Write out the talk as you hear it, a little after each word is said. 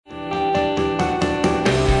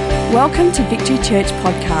Welcome to Victory Church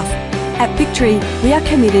Podcast. At Victory, we are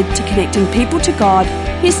committed to connecting people to God,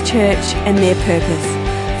 His church and their purpose.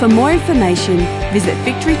 For more information, visit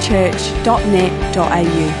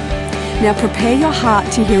victorychurch.net.au. Now prepare your heart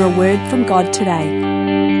to hear a word from God today.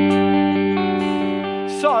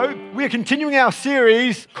 So, we are continuing our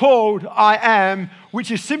series called I Am,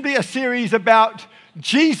 which is simply a series about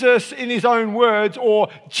Jesus in his own words, or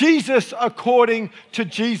Jesus according to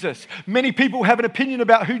Jesus. Many people have an opinion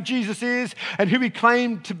about who Jesus is and who he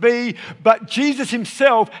claimed to be, but Jesus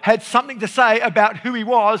himself had something to say about who he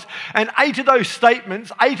was, and 8 of those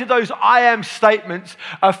I am statements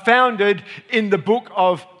are founded in the book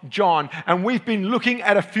of John. And we've been looking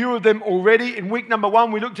at a few of them already. In week number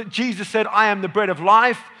 1, we looked at Jesus said, I am the bread of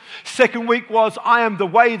life. Second week was, I am the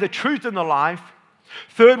way, the truth, and the life.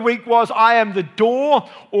 Third week was, I am the door,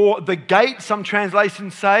 or the gate, some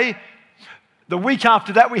translations say. The week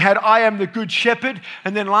after that, we had, I am the good shepherd.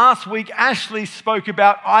 And then last week, Ashley spoke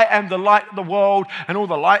about, I am the light of the world. And all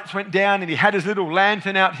the lights went down, and he had his little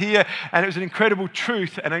lantern out here. And it was an incredible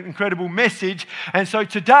truth and an incredible message. And so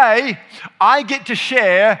today, I get to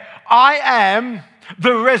share, I am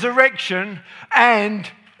the resurrection and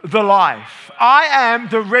the life. I am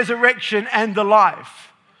the resurrection and the life.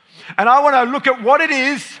 And I want to look at what it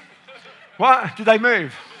is. What? Did they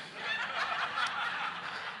move?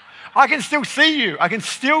 I can still see you. I can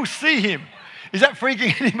still see him. Is that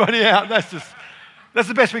freaking anybody out? That's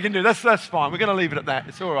the best we can do. That's fine. We're going to leave it at that.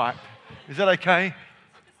 It's all right. Is that okay?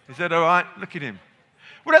 Is that all right? Look at him.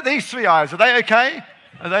 What about these 3 eyes? Are they okay?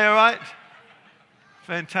 Are they all right?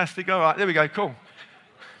 Fantastic. All right. There we go. Cool.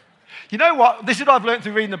 You know what? This is what I've learned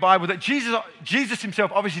through reading the Bible, that Jesus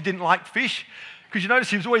himself obviously didn't like fish. Because you notice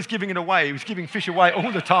he was always giving it away. He was giving fish away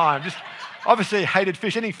all the time. Just obviously he hated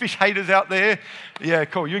fish. Any fish haters out there? Yeah,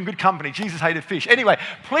 cool. You're in good company. Jesus hated fish. Anyway,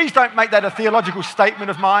 please don't make that a theological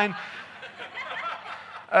statement of mine.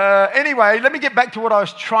 Anyway, let me get back to what I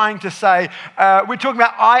was trying to say. We're talking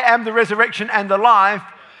about I am the resurrection and the life.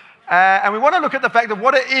 And we want to look at the fact of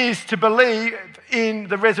what it is to believe in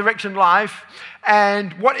the resurrection life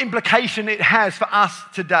and what implication it has for us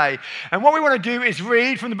today. And what we want to do is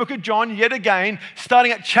read from the book of John yet again,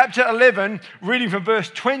 starting at chapter 11, reading from verse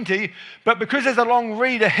 20. But because there's a long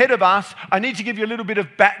read ahead of us, I need to give you a little bit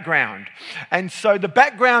of background. And so the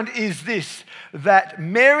background is this, that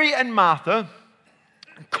Mary and Martha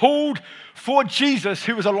called for Jesus,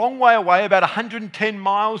 who was a long way away, about 110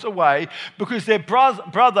 miles away, because their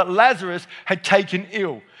brother Lazarus had taken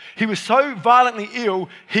ill. He was so violently ill,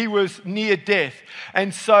 he was near death.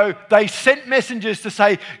 And so they sent messengers to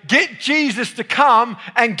say, get Jesus to come,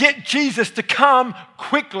 and get Jesus to come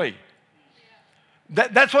quickly.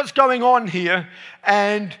 That's what's going on here.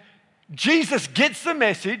 And Jesus gets the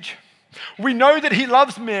message. We know that he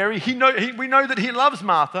loves Mary. We know that he loves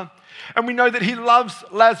Martha. And we know that he loves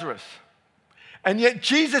Lazarus. And yet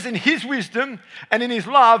Jesus, in his wisdom and in his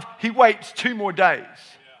love, he waits 2 more days.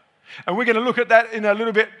 And we're going to look at that in a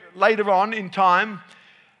little bit later on in time.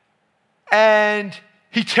 And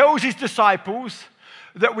he tells his disciples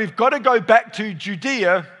that we've got to go back to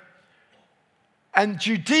Judea. And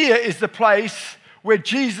Judea is the place where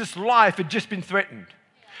Jesus' life had just been threatened.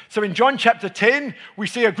 So in John chapter 10, we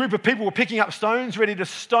see a group of people were picking up stones, ready to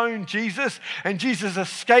stone Jesus. And Jesus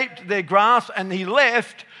escaped their grasp, and he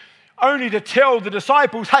left only to tell the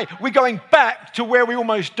disciples, hey, we're going back to where we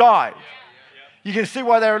almost died. You can see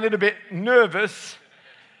why they're a little bit nervous.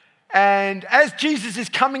 And as Jesus is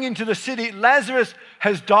coming into the city, Lazarus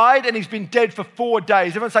has died and he's been dead for 4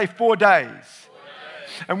 days. Everyone say 4 days. 4 days.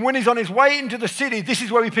 And when he's on his way into the city, this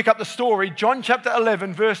is where we pick up the story. John chapter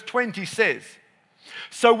 11, verse 20 says,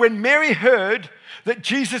 so when Mary heard that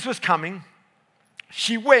Jesus was coming,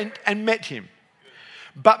 she went and met him.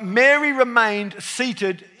 But Mary remained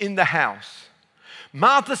seated in the house.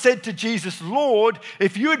 Martha said to Jesus, Lord,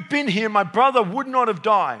 if you had been here, my brother would not have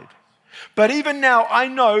died. But even now I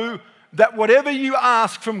know that whatever you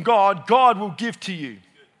ask from God, God will give to you.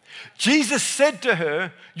 Jesus said to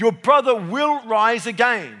her, your brother will rise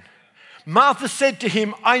again. Martha said to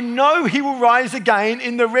him, I know he will rise again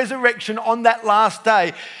in the resurrection on that last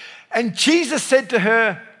day. And Jesus said to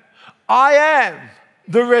her, I am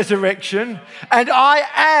the resurrection and I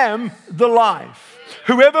am the life.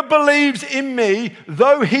 Whoever believes in me,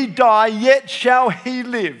 though he die, yet shall he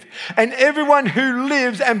live. And everyone who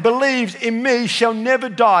lives and believes in me shall never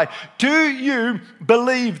die. Do you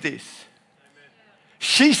believe this?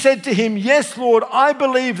 She said to him, yes, Lord, I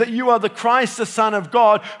believe that you are the Christ, the Son of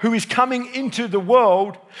God, who is coming into the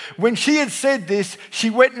world. When she had said this, she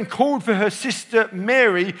went and called for her sister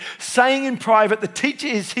Mary, saying in private, the teacher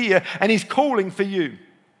is here and he's calling for you.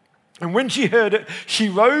 And when she heard it, she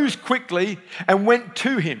rose quickly and went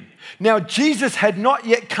to him. Now Jesus had not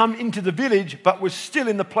yet come into the village, but was still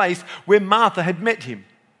in the place where Martha had met him.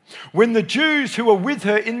 When the Jews who were with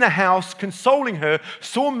her in the house, consoling her,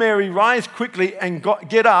 saw Mary rise quickly and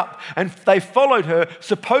get up, and they followed her,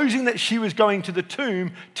 supposing that she was going to the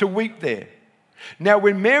tomb to weep there. Now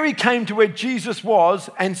when Mary came to where Jesus was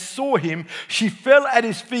and saw him, she fell at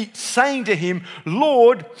his feet, saying to him,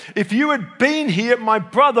 "Lord, if you had been here, my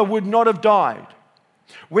brother would not have died."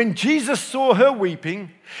 When Jesus saw her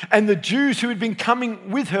weeping, and the Jews who had been coming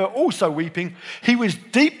with her also weeping, he was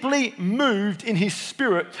deeply moved in his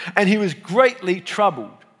spirit, and he was greatly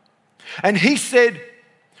troubled. And he said,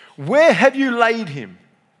 "Where have you laid him?"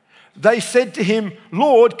 They said to him,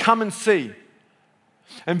 "Lord, come and see."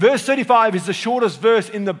 And verse 35 is the shortest verse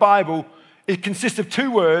in the Bible. It consists of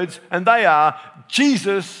two words, and they are,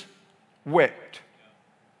 Jesus wept.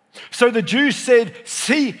 So the Jews said,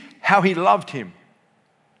 "See how he loved him."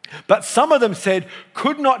 But some of them said,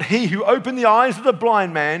 "Could not he who opened the eyes of the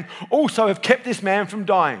blind man also have kept this man from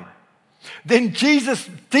dying?" Then Jesus,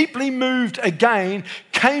 deeply moved again,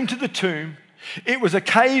 came to the tomb. It was a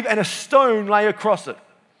cave, and a stone lay across it.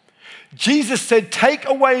 Jesus said, "Take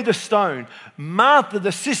away the stone." Martha,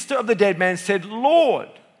 the sister of the dead man, said, "Lord,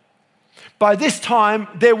 by this time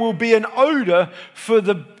there will be an odor, for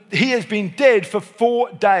he has been dead for 4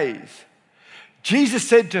 days." Jesus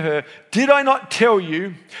said to her, "Did I not tell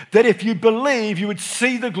you that if you believe, you would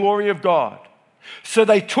see the glory of God?" So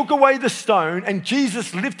they took away the stone, and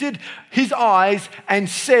Jesus lifted his eyes and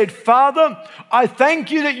said, "Father, I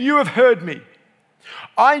thank you that you have heard me.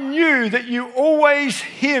 I knew that you always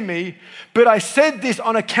hear me, but I said this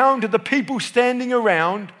on account of the people standing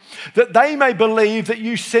around, that they may believe that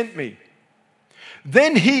you sent me."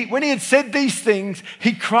 Then when he had said these things,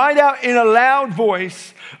 he cried out in a loud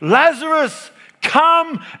voice, "Lazarus,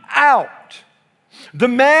 come out." The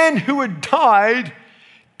man who had died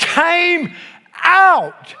came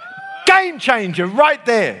out. Game changer right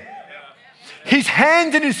there. His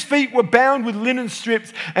hands and his feet were bound with linen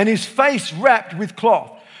strips, and his face wrapped with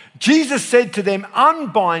cloth. Jesus said to them,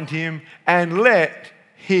 "Unbind him and let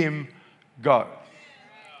him go."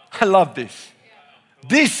 I love this.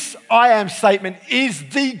 This I am statement is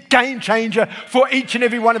the game changer for each and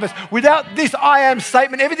every one of us. Without this I am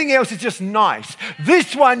statement, everything else is just nice.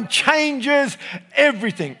 This one changes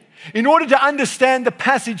everything. In order to understand the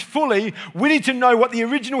passage fully, we need to know what the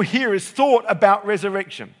original hearers thought about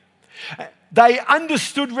resurrection. They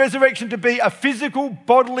understood resurrection to be a physical,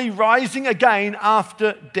 bodily rising again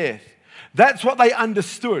after death. That's what they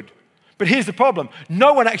understood. But here's the problem.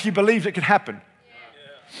 No one actually believes it could happen.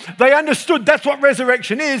 They understood that's what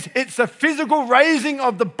resurrection is. It's a physical raising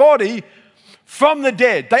of the body from the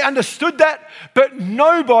dead. They understood that, but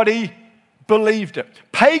nobody believed it.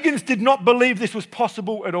 Pagans did not believe this was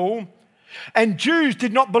possible at all. And Jews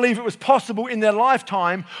did not believe it was possible in their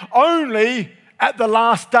lifetime, only at the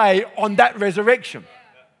last day on that resurrection.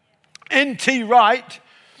 N.T. Wright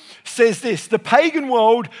says this: the pagan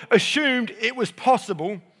world assumed it was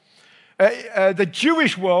possible. The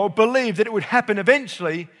Jewish world believed that it would happen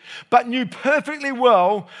eventually, but knew perfectly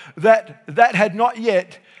well that that had not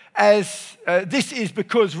yet, as this is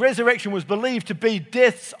because resurrection was believed to be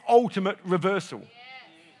death's ultimate reversal.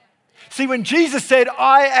 See, when Jesus said,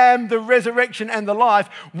 "I am the resurrection and the life,"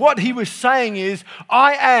 what he was saying is,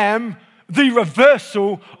 I am the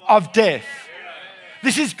reversal of death.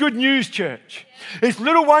 This is good news, church. It's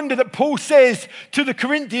little wonder that Paul says to the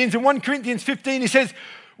Corinthians in 1 Corinthians 15, he says,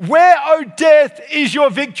 "Where, O death, is your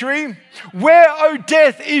victory? Where, O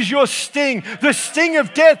death, is your sting? The sting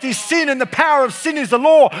of death is sin, and the power of sin is the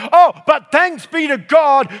law. Oh, but thanks be to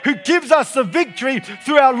God who gives us the victory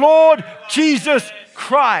through our Lord Jesus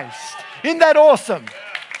Christ." Isn't that awesome?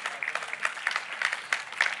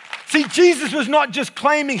 See, Jesus was not just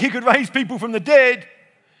claiming he could raise people from the dead.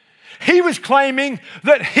 He was claiming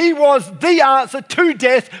that he was the answer to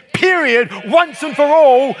death, period, once and for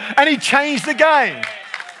all, and he changed the game.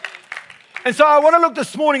 And so I want to look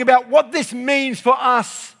this morning about what this means for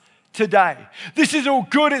us today. This is all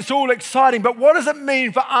good, it's all exciting, but what does it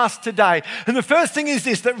mean for us today? And the first thing is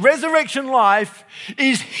this, that resurrection life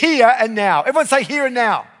is here and now. Everyone say here and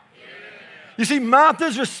now. You see,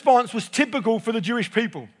 Martha's response was typical for the Jewish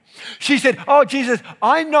people. She said, "Oh, Jesus,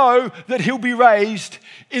 I know that he'll be raised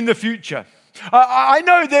in the future. I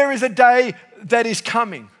know there is a day that is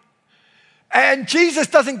coming." And Jesus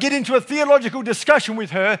doesn't get into a theological discussion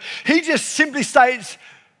with her. He just simply states,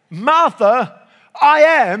 "Martha, I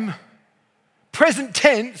am, present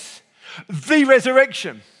tense, the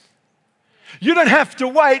resurrection. You don't have to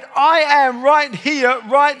wait. I am right here,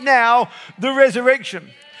 right now, the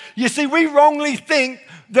resurrection." You see, we wrongly think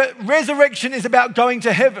that resurrection is about going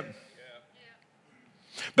to heaven.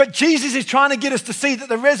 But Jesus is trying to get us to see that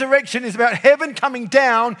the resurrection is about heaven coming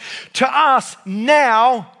down to us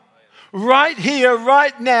now, right here,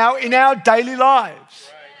 right now, in our daily lives.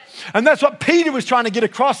 And that's what Peter was trying to get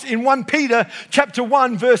across in 1 Peter chapter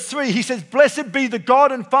 1, verse 3. He says, "Blessed be the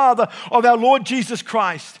God and Father of our Lord Jesus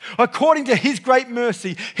Christ. According to his great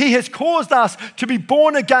mercy, he has caused us to be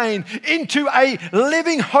born again into a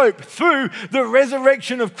living hope through the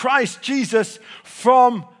resurrection of Christ Jesus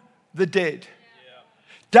from the dead."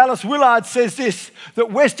 Dallas Willard says this,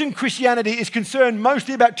 that Western Christianity is concerned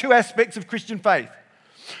mostly about two aspects of Christian faith.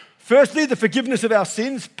 Firstly, the forgiveness of our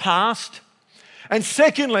sins, past. And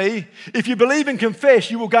secondly, if you believe and confess,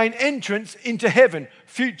 you will gain entrance into heaven,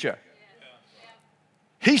 future.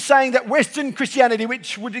 He's saying that Western Christianity,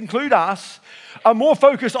 which would include us, are more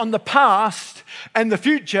focused on the past and the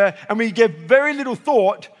future, and we give very little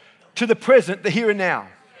thought to the present, the here and now.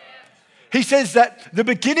 He says that the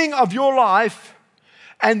beginning of your life,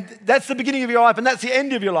 and that's the beginning of your life, and that's the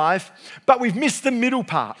end of your life, but we've missed the middle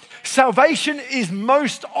part. Salvation is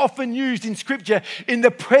most often used in Scripture in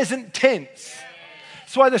the present tense.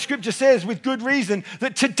 That's why the Scripture says, with good reason,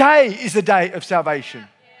 that today is the day of salvation.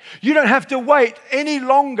 You don't have to wait any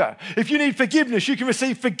longer. If you need forgiveness, you can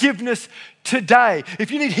receive forgiveness today.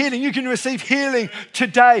 If you need healing, you can receive healing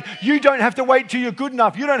today. You don't have to wait till you're good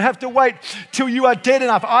enough. You don't have to wait till you are dead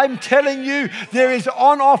enough. I'm telling you, there is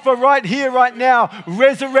on offer right here, right now,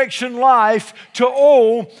 resurrection life to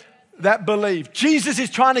all that believe. Jesus is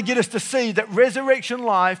trying to get us to see that resurrection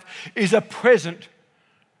life is a present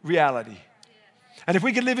reality. And if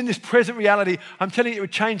we could live in this present reality, I'm telling you, it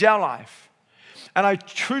would change our life. And I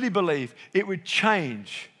truly believe it would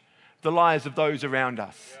change the lives of those around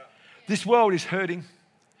us. This world is hurting.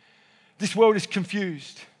 This world is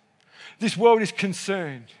confused. This world is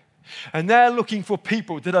concerned. And they're looking for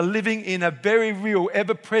people that are living in a very real,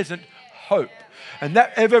 ever-present hope. And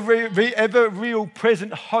that ever real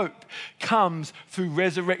present hope comes through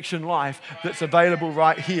resurrection life that's available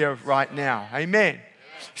right here, right now. Amen.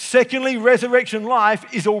 Secondly, resurrection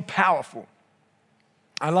life is all powerful.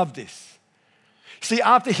 I love this. See,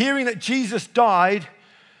 after hearing that Jesus died,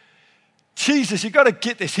 Jesus, you've got to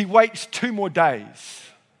get this, he waits 2 more days.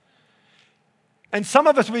 And some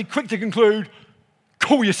of us will be quick to conclude,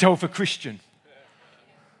 call yourself a Christian.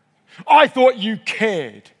 I thought you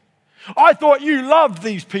cared. I thought you loved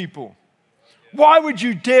these people. Why would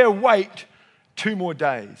you dare wait 2 more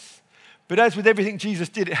days? But as with everything Jesus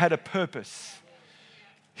did, it had a purpose.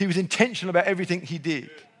 He was intentional about everything he did.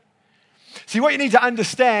 See, what you need to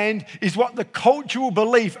understand is what the cultural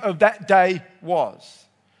belief of that day was.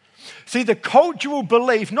 See, the cultural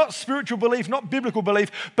belief, not spiritual belief, not biblical belief,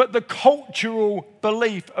 but the cultural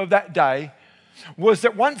belief of that day was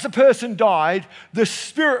that once a person died, the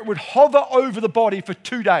spirit would hover over the body for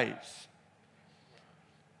 2 days.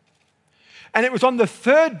 And it was on the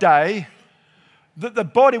 3rd day that the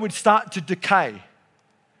body would start to decay.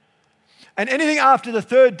 And anything after the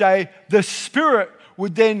 3rd day, the spirit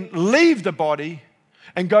would then leave the body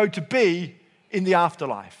and go to be in the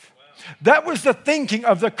afterlife. That was the thinking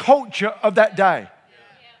of the culture of that day.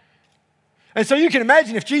 And so you can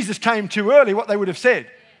imagine if Jesus came too early, what they would have said.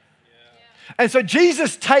 And so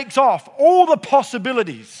Jesus takes off all the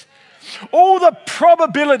possibilities, all the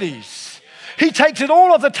probabilities. He takes it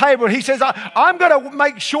all off the table. He says, I'm going to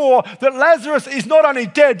make sure that Lazarus is not only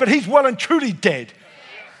dead, but he's well and truly dead.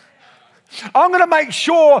 I'm going to make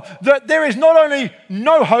sure that there is not only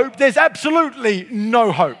no hope, there's absolutely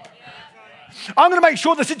no hope. I'm going to make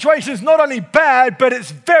sure the situation is not only bad, but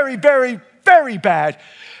it's very, very, very bad.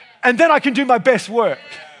 And then I can do my best work.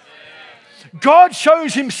 God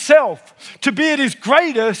shows himself to be at his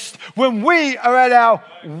greatest when we are at our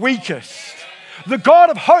weakest. The God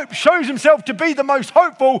of hope shows himself to be the most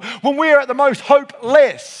hopeful when we are at the most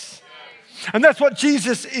hopeless. And that's what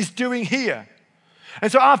Jesus is doing here.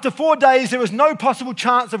 And so after 4 days, there was no possible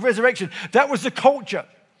chance of resurrection. That was the culture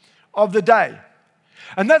of the day.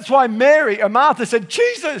 And that's why Mary and Martha said,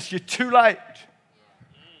 Jesus, you're too late.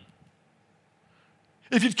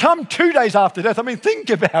 If you'd come 2 days after death, I mean, think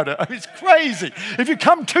about it. I mean, it's crazy. If you'd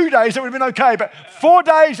come 2 days, it would have been okay. But 4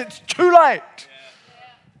 days, it's too late.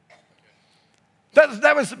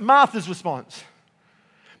 That was Martha's response.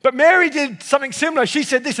 But Mary did something similar. She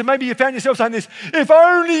said this, and maybe you found yourself saying this, if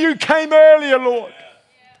only you came earlier, Lord.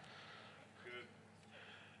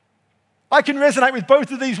 I can resonate with both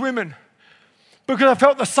of these women because I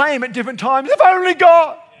felt the same at different times. If only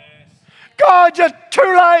God. God, you're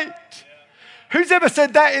too late. Who's ever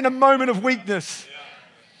said that in a moment of weakness?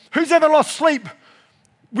 Who's ever lost sleep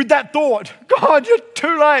with that thought, God, you're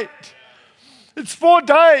too late. It's 4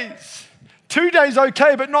 days. 2 days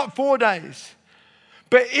okay, but not 4 days.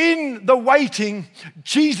 But in the waiting,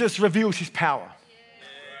 Jesus reveals his power.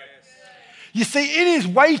 You see, in his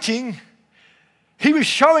waiting, he was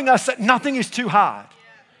showing us that nothing is too hard.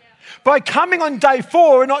 By coming on day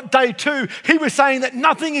 4 and not day 2, he was saying that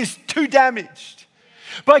nothing is too damaged.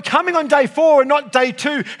 By coming on day 4 and not day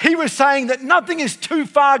 2, he was saying that nothing is too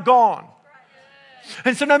far gone.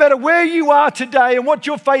 And so no matter where you are today and what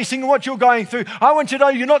you're facing and what you're going through, I want you to know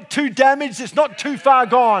you're not too damaged, it's not too far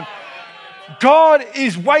gone. God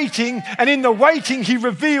is waiting, and in the waiting, he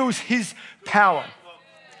reveals his power.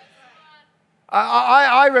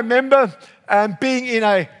 I remember being in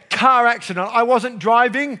a car accident. I wasn't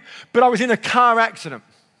driving, but I was in a car accident.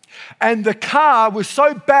 And the car was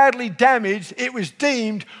so badly damaged, it was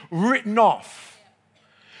deemed written off.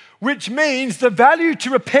 Which means the value to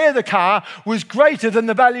repair the car was greater than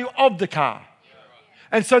the value of the car.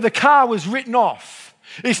 And so the car was written off.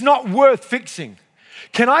 It's not worth fixing.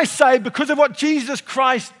 Can I say, because of what Jesus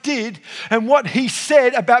Christ did and what he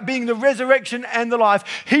said about being the resurrection and the life,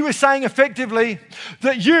 he was saying effectively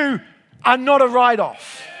that you are not a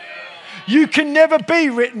write-off. You can never be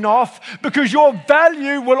written off because your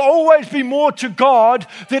value will always be more to God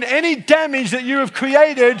than any damage that you have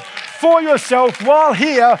created for yourself while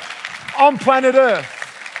here on planet Earth.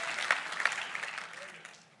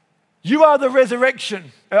 You are the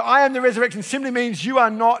resurrection. I am the resurrection simply means you are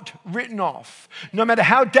not written off. No matter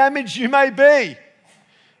how damaged you may be.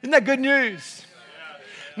 Isn't that good news?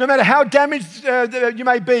 No matter how damaged you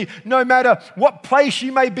may be, no matter what place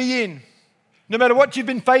you may be in, no matter what you've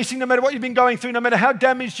been facing, no matter what you've been going through, no matter how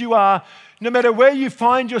damaged you are, no matter where you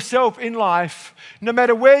find yourself in life, no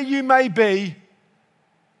matter where you may be,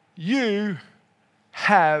 you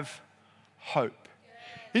have hope.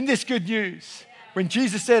 Isn't this good news? When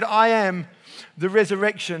Jesus said, I am the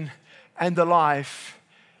resurrection and the life,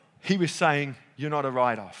 he was saying, you're not a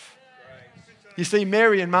write-off. You see,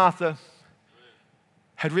 Mary and Martha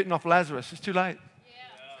had written off Lazarus. It's too late.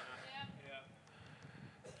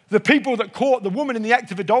 The people that caught the woman in the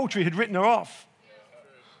act of adultery had written her off.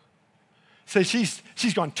 So she's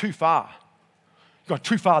gone too far. Gone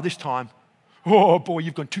too far this time. Oh boy,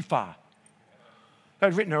 you've gone too far.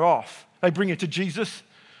 They'd written her off. They bring her to Jesus.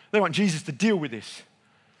 They want Jesus to deal with this.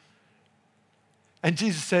 And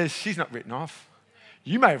Jesus says, she's not written off.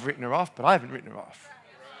 You may have written her off, but I haven't written her off.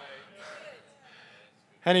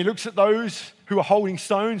 And he looks at those who are holding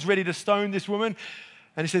stones, ready to stone this woman.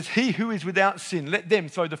 And he says, he who is without sin, let them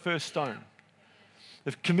throw the first stone.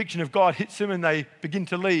 The conviction of God hits them and they begin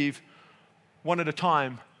to leave one at a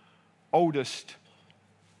time, oldest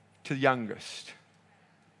to the youngest.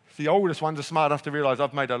 The oldest ones are smart enough to realize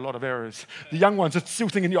I've made a lot of errors. The young ones are still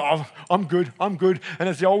thinking, oh, I'm good. And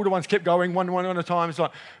as the older ones kept going, one at a time, it's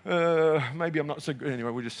like, maybe I'm not so good.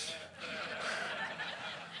 Anyway,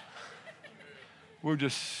 we'll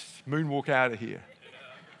just moonwalk out of here.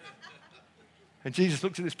 And Jesus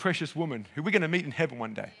looks at this precious woman who we're going to meet in heaven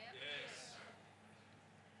one day.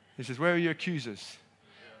 He says, where are your accusers?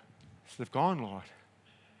 He says, they've gone, Lord.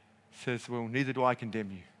 He says, well, neither do I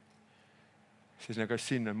condemn you. He says, now go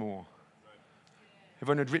sin no more.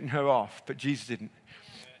 Everyone had written her off, but Jesus didn't.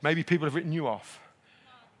 Maybe people have written you off.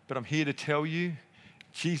 But I'm here to tell you,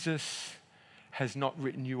 Jesus has not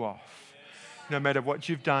written you off. No matter what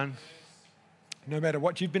you've done, no matter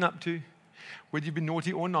what you've been up to, whether you've been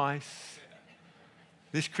naughty or nice,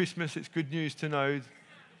 this Christmas it's good news to know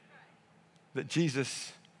that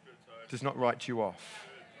Jesus does not write you off.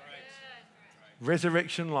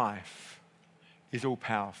 Resurrection life is all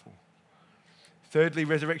powerful. Thirdly,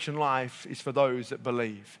 resurrection life is for those that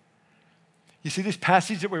believe. You see, this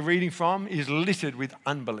passage that we're reading from is littered with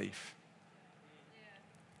unbelief.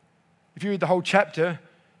 If you read the whole chapter,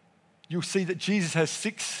 you'll see that Jesus has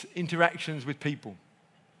 6 interactions with people.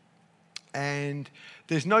 And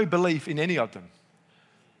there's no belief in any of them.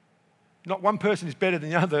 Not one person is better than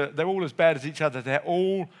the other. They're all as bad as each other. They're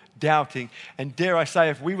all doubting. And dare I say,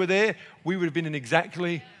 if we were there, we would have been in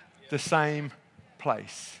exactly the same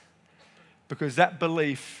place. Because that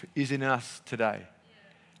belief is in us today.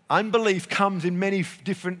 Unbelief comes in many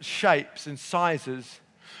different shapes and sizes,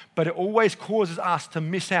 but it always causes us to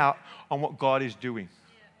miss out on what God is doing.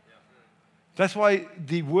 That's why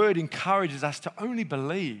the word encourages us to only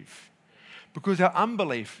believe. Because our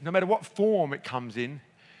unbelief, no matter what form it comes in,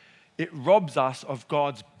 it robs us of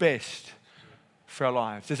God's best for our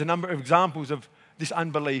lives. There's a number of examples of this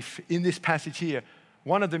unbelief in this passage here.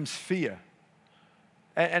 One of them's fear.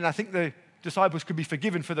 And I think the disciples could be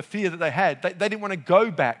forgiven for the fear that they had. They didn't want to go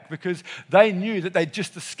back because they knew that they'd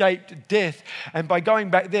just escaped death. And by going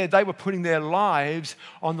back there, they were putting their lives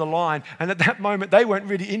on the line. And at that moment, they weren't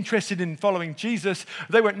really interested in following Jesus.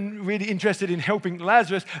 They weren't really interested in helping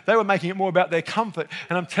Lazarus. They were making it more about their comfort.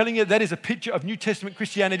 And I'm telling you, that is a picture of New Testament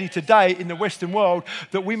Christianity today in the Western world,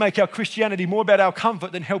 that we make our Christianity more about our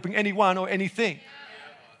comfort than helping anyone or anything.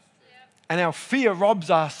 And our fear robs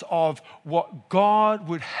us of what God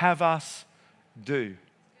would have us do.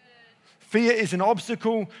 Fear is an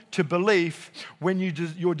obstacle to belief when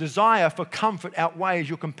your desire for comfort outweighs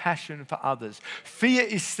your compassion for others. Fear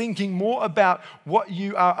is thinking more about what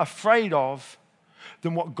you are afraid of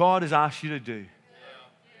than what God has asked you to do.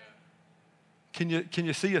 Can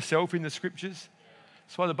you see yourself in the scriptures?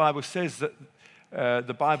 That's why the Bible says that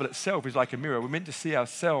the Bible itself is like a mirror. We're meant to see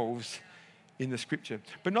ourselves in the scripture.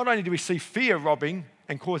 But not only do we see fear robbing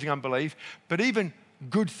and causing unbelief, but even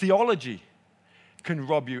good theology can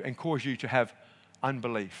rob you and cause you to have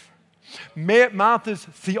unbelief. Martha's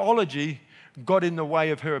theology got in the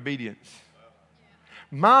way of her obedience.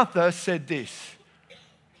 Martha said this: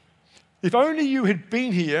 "If only you had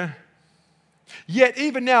been here, yet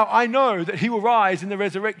even now I know that he will rise in the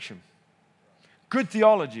resurrection." Good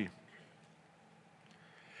theology.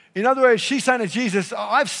 In other words, she's saying to Jesus,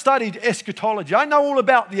 I've studied eschatology. I know all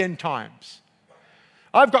about the end times.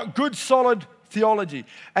 I've got good, solid theology.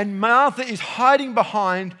 And Martha is hiding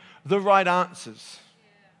behind the right answers.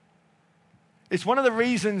 It's one of the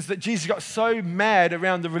reasons that Jesus got so mad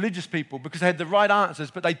around the religious people, because they had the right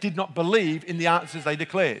answers, but they did not believe in the answers they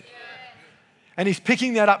declared. And he's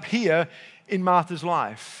picking that up here in Martha's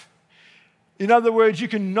life. In other words, you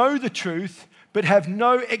can know the truth, but have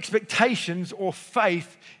no expectations or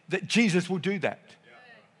faith that Jesus will do that.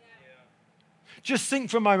 Just think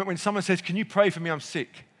for a moment when someone says, "Can you pray for me? I'm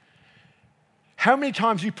sick." How many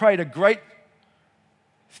times you prayed a great,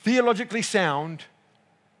 theologically sound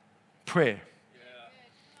prayer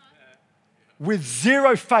with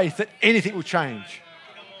zero faith that anything will change?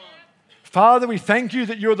 Father, we thank you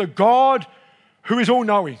that you're the God who is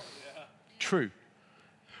all-knowing. True.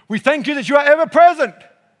 We thank you that you are ever-present.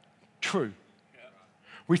 True.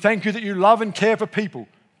 We thank you that you love and care for people.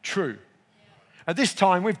 True. At this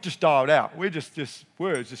time, we've just dialed out. We're just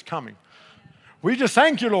words just coming. We just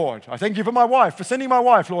thank you, Lord. I thank you for my wife, for sending my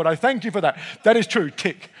wife, Lord. I thank you for that. That is true.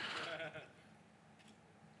 Tick.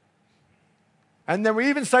 And then we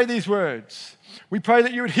even say these words. We pray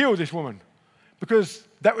that you would heal this woman, because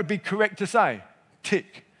that would be correct to say.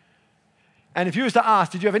 Tick. And if you was to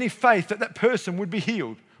ask, did you have any faith that that person would be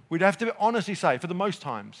healed? We'd have to honestly say, for the most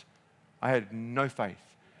times, I had no faith.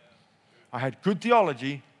 I had good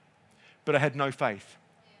theology, but I had no faith.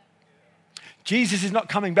 Jesus is not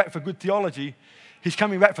coming back for good theology. He's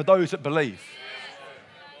coming back for those that believe.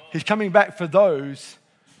 He's coming back for those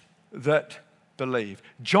that believe.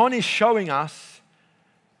 John is showing us,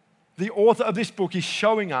 the author of this book is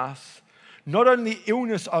showing us not only the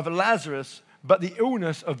illness of Lazarus, but the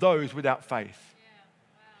illness of those without faith.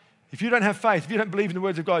 If you don't have faith, if you don't believe in the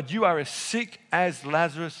words of God, you are as sick as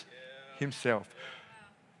Lazarus himself.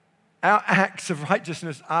 Our acts of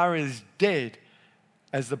righteousness are as dead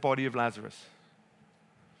as the body of Lazarus.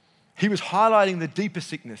 He was highlighting the deeper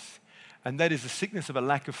sickness, and that is the sickness of a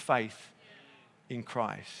lack of faith in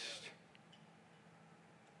Christ.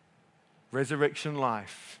 Resurrection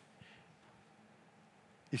life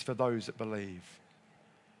is for those that believe.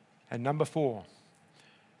 And number 4,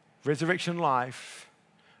 resurrection life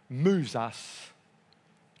moves us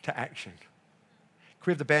to action. Can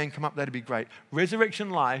we have the band come up? That'd be great. Resurrection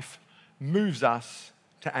life moves us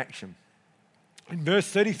to action. In verse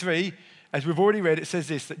 33, as we've already read, it says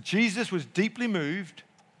this, that Jesus was deeply moved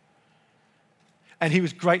and he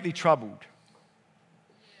was greatly troubled.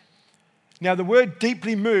 Now, the word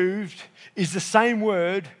deeply moved is the same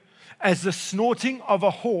word as the snorting of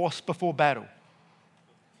a horse before battle.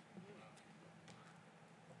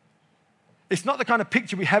 It's not the kind of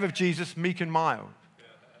picture we have of Jesus, meek and mild.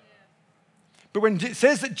 But when it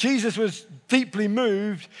says that Jesus was deeply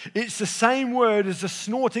moved, it's the same word as the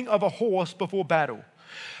snorting of a horse before battle.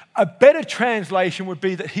 A better translation would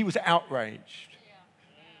be that he was outraged.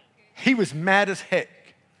 He was mad as heck.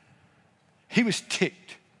 He was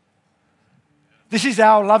ticked. This is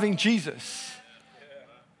our loving Jesus.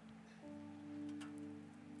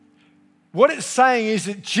 What it's saying is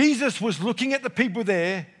that Jesus was looking at the people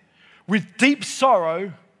there with deep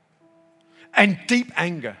sorrow and deep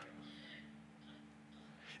anger.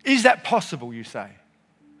 Is that possible, you say?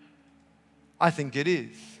 I think it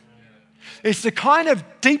is. It's the kind of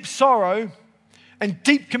deep sorrow and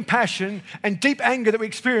deep compassion and deep anger that we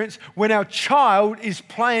experience when our child is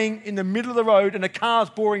playing in the middle of the road and a car's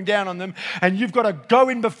boring down on them, and you've got to go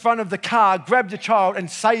in the front of the car, grab the child and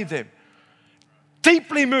save them.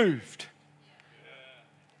 Deeply moved.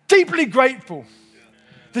 Deeply grateful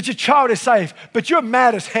that your child is safe, but you're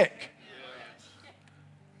mad as heck.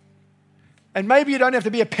 And maybe you don't have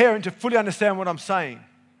to be a parent to fully understand what I'm saying.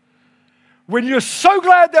 When you're so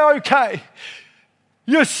glad they're okay,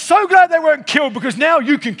 you're so glad they weren't killed because now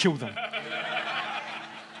you can kill them.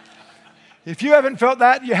 If you haven't felt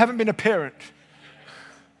that, you haven't been a parent.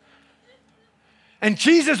 And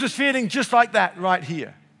Jesus was feeling just like that right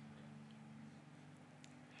here.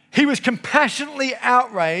 He was compassionately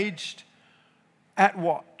outraged at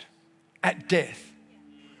what? At death.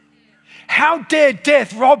 How dare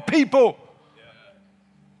death rob people?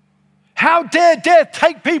 How dare death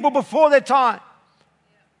take people before their time?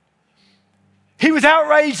 He was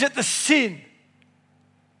outraged at the sin.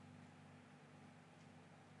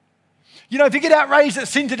 You know, if you get outraged at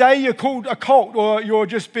sin today, you're called a cult or you're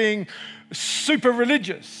just being super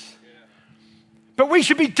religious. But we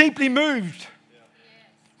should be deeply moved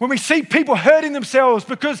when we see people hurting themselves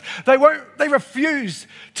because they refuse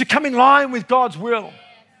to come in line with God's will.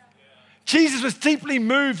 Jesus was deeply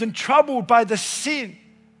moved and troubled by the sin.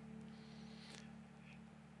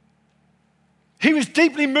 He was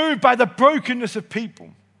deeply moved by the brokenness of people.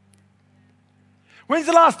 When's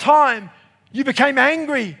the last time you became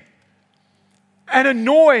angry and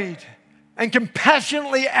annoyed and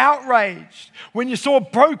compassionately outraged when you saw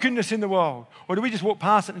brokenness in the world? Or do we just walk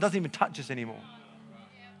past it and it doesn't even touch us anymore?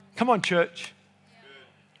 Come on, church.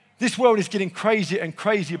 This world is getting crazier and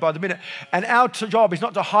crazier by the minute. And our job is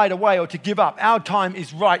not to hide away or to give up. Our time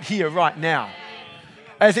is right here, right now.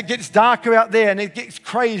 As it gets darker out there and it gets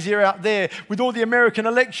crazier out there with all the American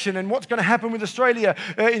election and what's going to happen with Australia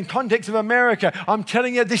in context of America, I'm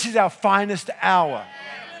telling you, this is our finest hour.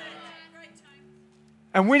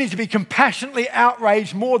 And we need to be compassionately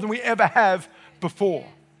outraged more than we ever have before.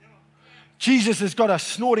 Jesus has got us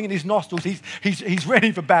snorting in his nostrils. He's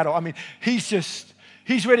ready for battle. I mean, he's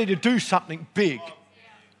ready to do something big.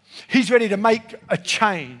 He's ready to make a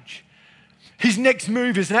change. His next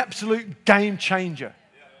move is an absolute game changer.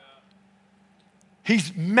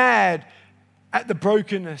 He's mad at the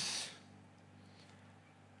brokenness.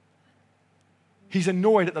 He's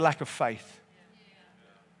annoyed at the lack of faith.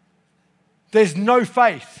 There's no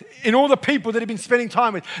faith. In all the people that he's been spending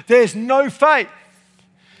time with, there's no faith.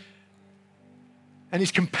 And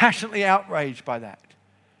he's compassionately outraged by that.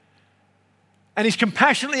 And he's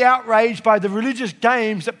compassionately outraged by the religious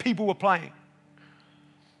games that people were playing.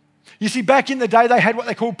 You see, back in the day, they had what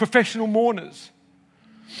they called professional mourners.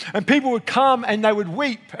 And people would come and they would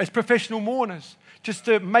weep as professional mourners just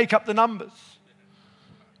to make up the numbers.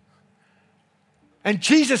 And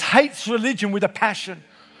Jesus hates religion with a passion.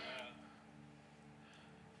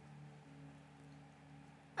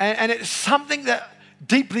 And it's something that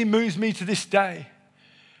deeply moves me to this day.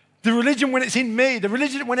 The religion when it's in me, the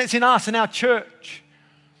religion when it's in us in our church,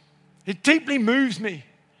 it deeply moves me.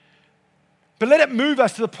 But let it move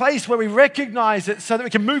us to the place where we recognize it so that we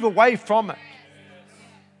can move away from it.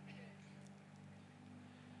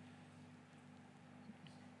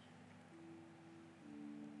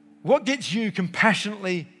 What gets you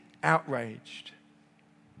compassionately outraged?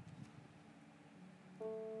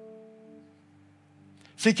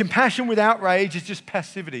 See, compassion with outrage is just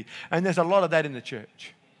passivity, and there's a lot of that in the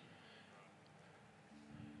church.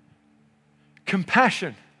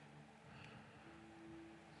 Compassion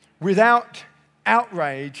without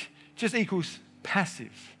outrage just equals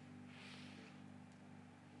passive.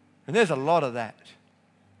 And there's a lot of that.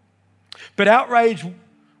 But outrage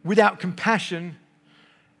without compassion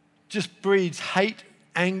just breeds hate,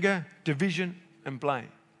 anger, division, and blame.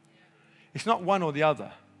 It's not one or the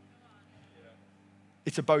other.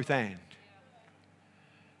 It's a both and.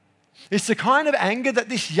 It's the kind of anger that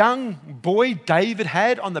this young boy David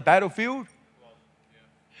had on the battlefield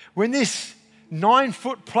when this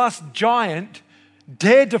 9-foot-plus giant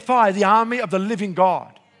dared defy the army of the living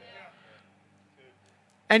God.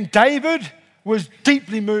 And David was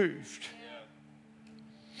deeply moved.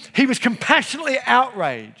 He was compassionately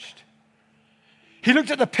outraged. He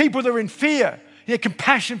looked at the people that were in fear. He had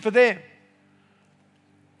compassion for them.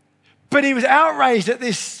 But he was outraged at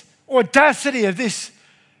this audacity of this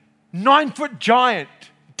 9-foot giant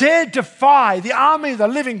dared defy the army of the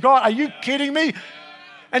living God. Are you kidding me?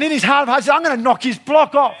 And in his heart of hearts, he said, I'm going to knock his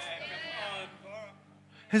block off.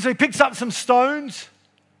 And so he picks up some stones.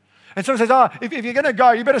 And someone says, if you're going to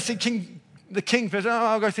go, you better see the king first.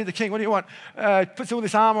 I'll go see the king. What do you want? Puts all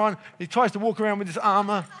this armor on. He tries to walk around with this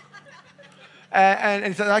armor. And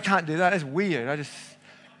he says, I can't do that. That's weird. I just,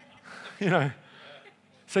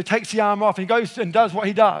 So he takes the arm off and he goes and does what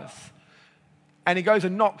he does. And he goes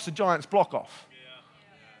and knocks the giant's block off.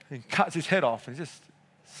 And cuts his head off. And it's just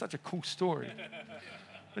such a cool story.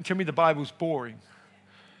 Don't tell me the Bible's boring.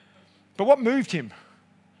 But what moved him?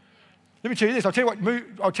 Let me tell you this. I'll tell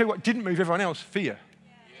you what didn't move everyone else. Fear.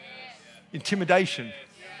 Intimidation.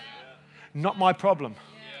 Not my problem.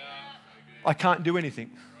 I can't do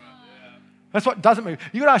anything. That's what doesn't move.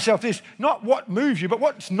 You've got to ask yourself this, not what moves you, but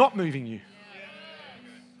what's not moving you.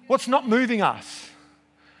 What's not moving us?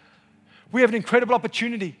 We have an incredible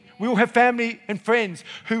opportunity. We all have family and friends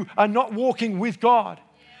who are not walking with God.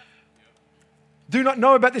 Do not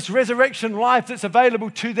know about this resurrection life that's available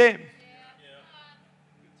to them.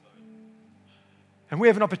 And we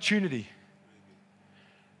have an opportunity.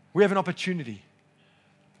 We have an opportunity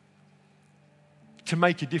to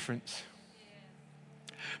make a difference.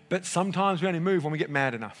 But sometimes we only move when we get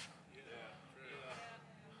mad enough.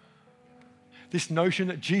 This notion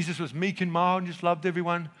that Jesus was meek and mild and just loved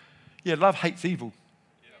everyone. Yeah, love hates evil.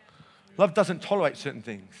 Love doesn't tolerate certain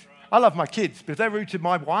things. I love my kids, but if they're rude to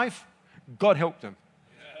my wife, God help them.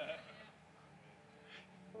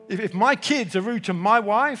 If my kids are rude to my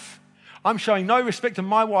wife, I'm showing no respect to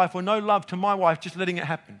my wife or no love to my wife, just letting it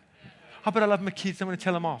happen. But I love my kids, I'm going to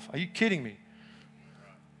tell them off. Are you kidding me?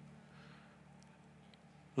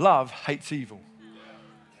 Love hates evil.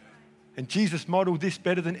 And Jesus modeled this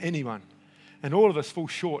better than anyone. And all of us fall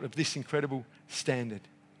short of this incredible standard.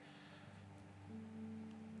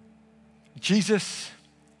 Jesus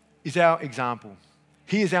is our example.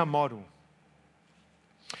 He is our model.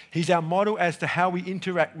 He's our model as to how we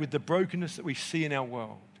interact with the brokenness that we see in our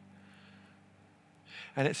world.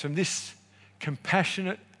 And it's from this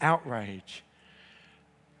compassionate outrage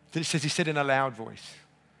that it says he said in a loud voice.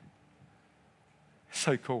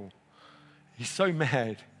 So cool. He's so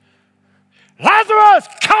mad. Lazarus,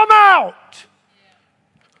 come out!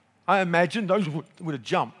 I imagine those would have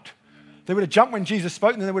jumped. They would have jumped when Jesus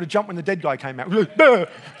spoke, and then they would have jumped when the dead guy came out.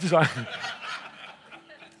 Just like,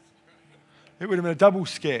 it would have been a double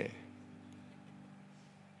scare.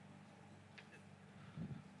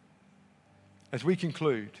 As we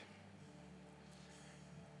conclude,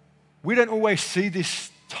 we don't always see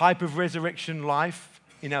this type of resurrection life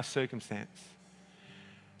in our circumstance.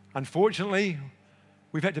 Unfortunately,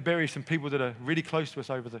 we've had to bury some people that are really close to us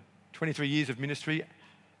over the 23 years of ministry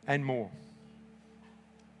and more.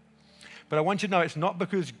 But I want you to know it's not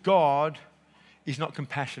because God is not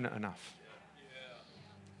compassionate enough.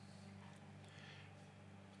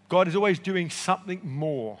 God is always doing something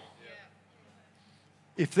more.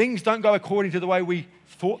 If things don't go according to the way we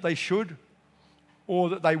thought they should or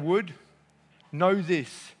that they would, know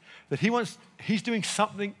this, that He's doing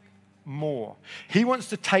something more. He wants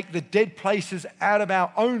to take the dead places out of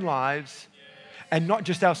our own lives and not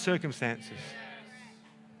just our circumstances.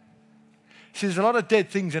 See, there's a lot of dead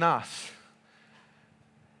things in us.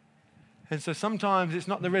 And so sometimes it's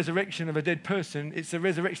not the resurrection of a dead person, it's the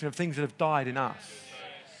resurrection of things that have died in us.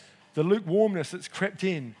 The lukewarmness that's crept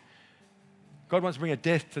in. God wants to bring a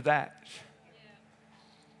death to that.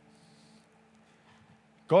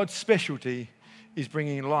 God's specialty is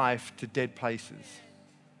bringing life to dead places.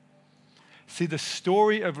 See, the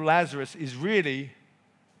story of Lazarus is really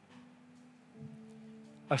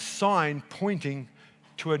a sign pointing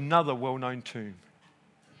to another well-known tomb.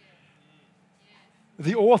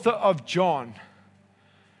 The author of John,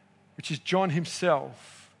 which is John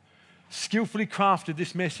himself, skillfully crafted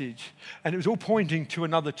this message, and it was all pointing to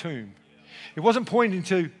another tomb. It wasn't pointing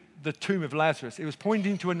to the tomb of Lazarus. It was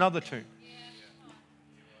pointing to another tomb.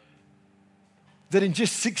 That in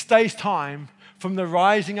just 6 days' time, from the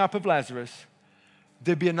rising up of Lazarus,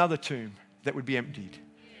 there'd be another tomb that would be emptied.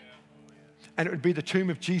 And it would be the tomb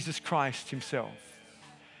of Jesus Christ himself.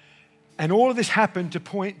 And all of this happened to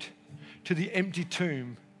point to the empty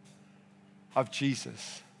tomb of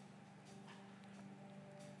Jesus.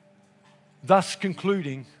 Thus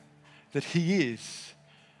concluding that he is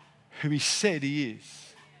who he said he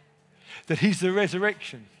is. That he's the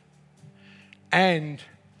resurrection and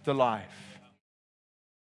the life.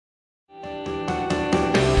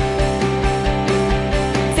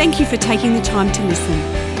 Thank you for taking the time to listen.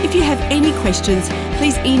 If you have any questions,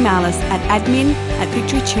 please email us at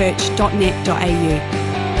admin@victorychurch.net.au.